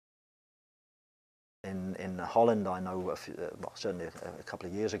In Holland, I know, well, certainly a couple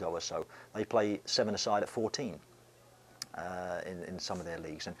of years ago or so, they play 7-a-side at 14 in some of their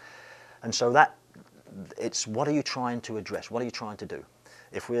leagues. And so that, it's what are you trying to address? What are you trying to do?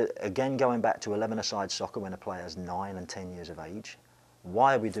 If we're, again, going back to 11-a-side soccer when a player is 9 and 10 years of age,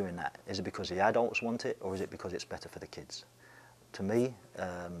 why are we doing that? Is it because the adults want it, or is it because it's better for the kids? To me,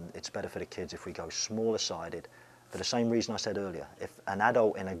 it's better for the kids if we go smaller-sided, for the same reason I said earlier. If an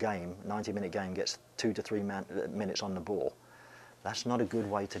adult in a game, 90-minute game, gets 2 to 3 minutes on the ball, that's not a good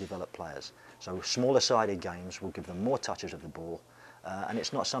way to develop players. So smaller-sided games will give them more touches of the ball, and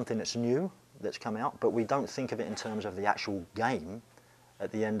it's not something that's new, that's come out, but we don't think of it in terms of the actual game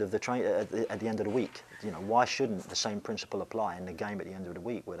at the end of the at the end of the week. You know, why shouldn't the same principle apply in the game at the end of the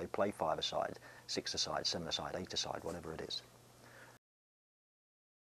week, where they play 5-a-side, 6-a-side, 7-a-side, 8-a-side, whatever it is?